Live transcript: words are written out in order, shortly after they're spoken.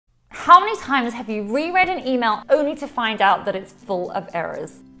How many times have you reread an email only to find out that it's full of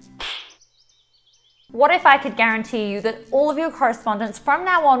errors? What if I could guarantee you that all of your correspondence from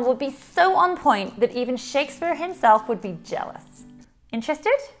now on would be so on point that even Shakespeare himself would be jealous?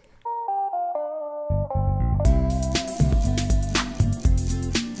 Interested?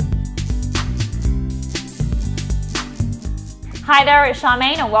 Hi there, it's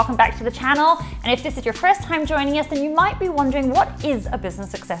Charmaine and welcome back to the channel. And if this is your first time joining us, then you might be wondering, what is a business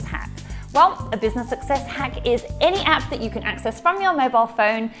success hack? Well, a business success hack is any app that you can access from your mobile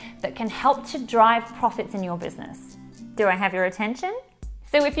phone that can help to drive profits in your business. Do I have your attention?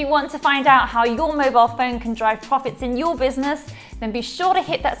 So if you want to find out how your mobile phone can drive profits in your business, then be sure to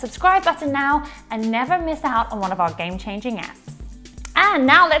hit that subscribe button now and never miss out on one of our game-changing apps. And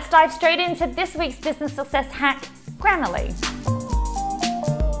now let's dive straight into this week's business success hack, Grammarly.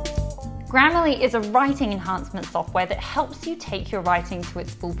 Grammarly is a writing enhancement software that helps you take your writing to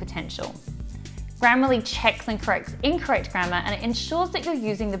its full potential. Grammarly checks and corrects incorrect grammar, and it ensures that you're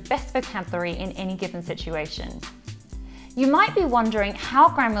using the best vocabulary in any given situation. You might be wondering how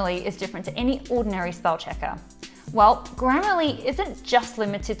Grammarly is different to any ordinary spell checker. Well, Grammarly isn't just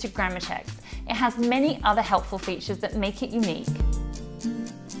limited to grammar checks. It has many other helpful features that make it unique.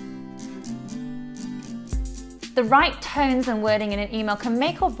 The right tones and wording in an email can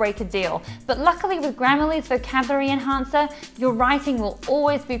make or break a deal, but luckily with Grammarly's vocabulary enhancer, your writing will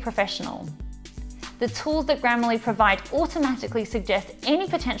always be professional. The tools that Grammarly provide automatically suggest any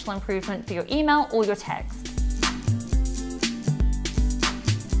potential improvement for your email or your text.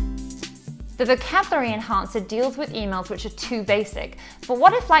 The vocabulary enhancer deals with emails which are too basic, but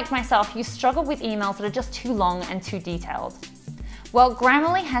what if, like myself, you struggle with emails that are just too long and too detailed? Well,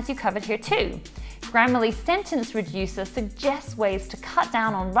 Grammarly has you covered here too. Grammarly's Sentence Reducer suggests ways to cut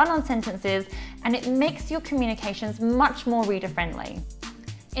down on run-on sentences, and it makes your communications much more reader-friendly.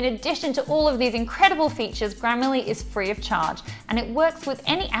 In addition to all of these incredible features, Grammarly is free of charge, and it works with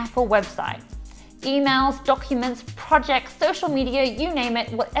any app or website. Emails, documents, projects, social media, you name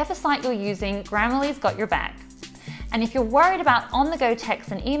it, whatever site you're using, Grammarly's got your back. And if you're worried about on-the-go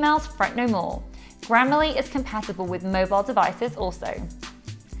texts and emails, fret no more. Grammarly is compatible with mobile devices also.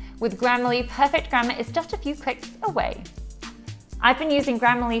 With Grammarly, perfect grammar is just a few clicks away. I've been using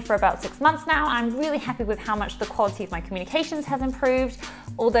Grammarly for about 6 months now. I'm really happy with how much the quality of my communications has improved,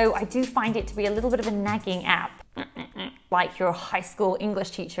 although I do find it to be a little bit of a nagging app. Like your high school English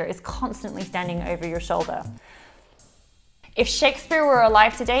teacher is constantly standing over your shoulder. If Shakespeare were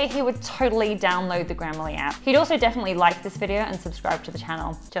alive today, he would totally download the Grammarly app. He'd also definitely like this video and subscribe to the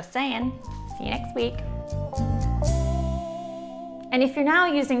channel. Just saying. See you next week. And if you're now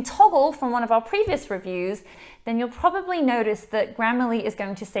using Toggle from one of our previous reviews, then you'll probably notice that Grammarly is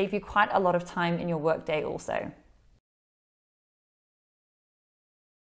going to save you quite a lot of time in your workday also.